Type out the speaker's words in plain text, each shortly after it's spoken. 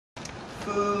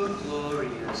Food,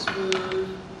 glorious food,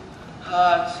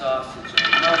 hot sausage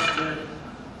and mustard,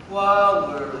 while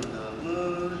we're in the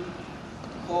mood,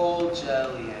 cold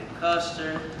jelly and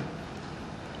custard.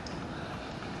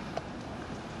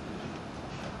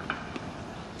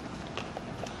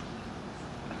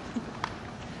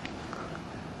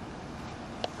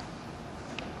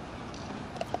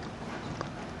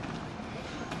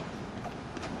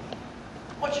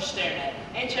 What you staring at?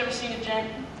 Ain't you ever seen a gent?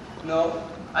 No,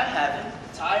 I haven't.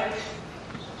 Tired?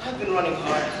 I've been running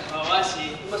hard. Oh, I see.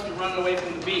 You must be running away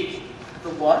from the beak. The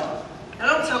what?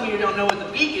 Now don't tell me you don't know what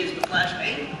the beak is, but Flash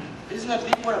Bane. Isn't a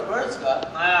beak what a bird's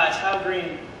got? My eyes, how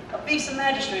green. A beak's a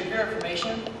magistrate, for your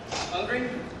information. Hungry?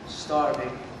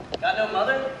 Starving. Got no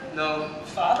mother? No.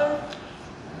 Father?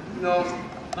 No.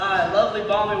 My, lovely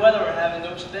balmy weather we're having,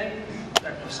 don't you think?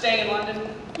 Are you staying in London?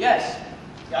 Yes.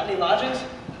 Got any lodgings?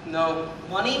 No.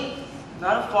 Money?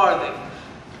 Not a farthing.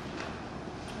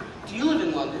 Do you live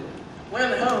in London? When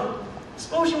I'm at home.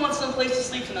 Suppose you want some place to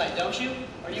sleep tonight, don't you?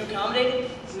 Are you accommodated?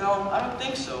 No, I don't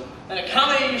think so. Then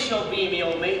accommodated you shall be, me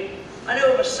old mate. I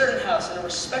know of a certain house, and a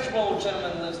respectable old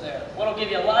gentleman lives there. What'll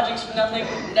give you lodgings for nothing,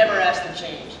 never ask to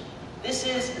change. This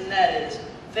is, and that is.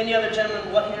 If any other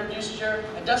gentleman what introduces you,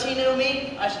 and does he know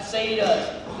me? I should say he does.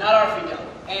 Not Arthur Young,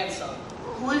 and son.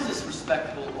 Who is this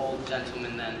respectable old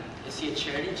gentleman then? Is he a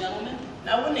charity gentleman?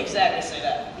 Now, I wouldn't exactly say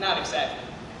that. Not exactly.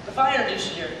 If I introduce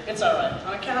you here, it's all right.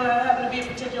 On account I happen to be a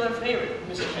particular favorite,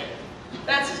 Mr. Fagan.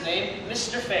 That's his name,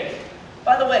 Mr. Fagan.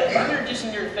 By the way, if I'm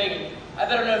introducing you to Fagan, I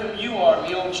better know who you are,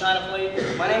 me old China plate.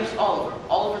 My name's Oliver.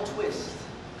 Oliver Twist.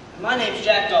 My name's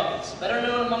Jack Dawkins, better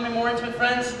known among my more intimate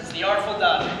friends as the Artful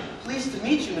Dodger. Pleased to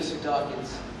meet you, Mr.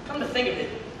 Dawkins. Come to think of it,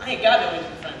 I ain't got no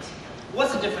intimate friends.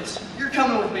 What's the difference? You're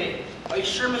coming with me. Are you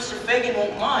sure Mr. Fagan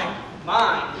won't mind?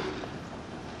 Mine.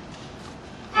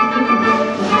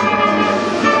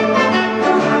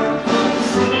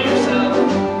 Consider yourself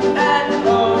at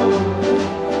home.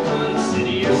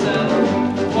 Consider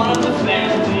yourself one of the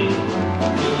family.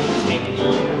 We've taken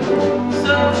you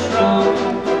so strong.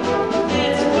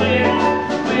 It's clear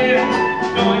we're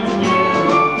going to get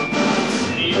along.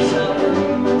 Consider yourself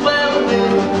well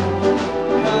with.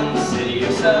 Consider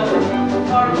yourself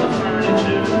part of the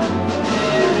furniture.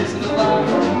 There isn't a lot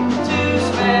to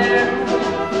spare.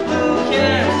 Who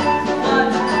cares?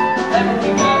 Whatever we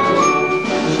got.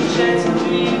 Chance to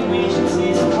leave, we should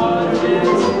see some harder days.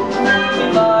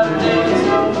 Early latter days,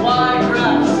 wide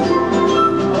grass.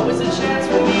 Always a chance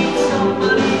we meet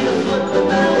somebody to put the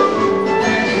bell.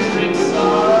 And drinks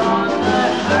are on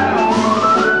that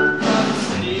house.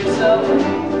 Consider yourself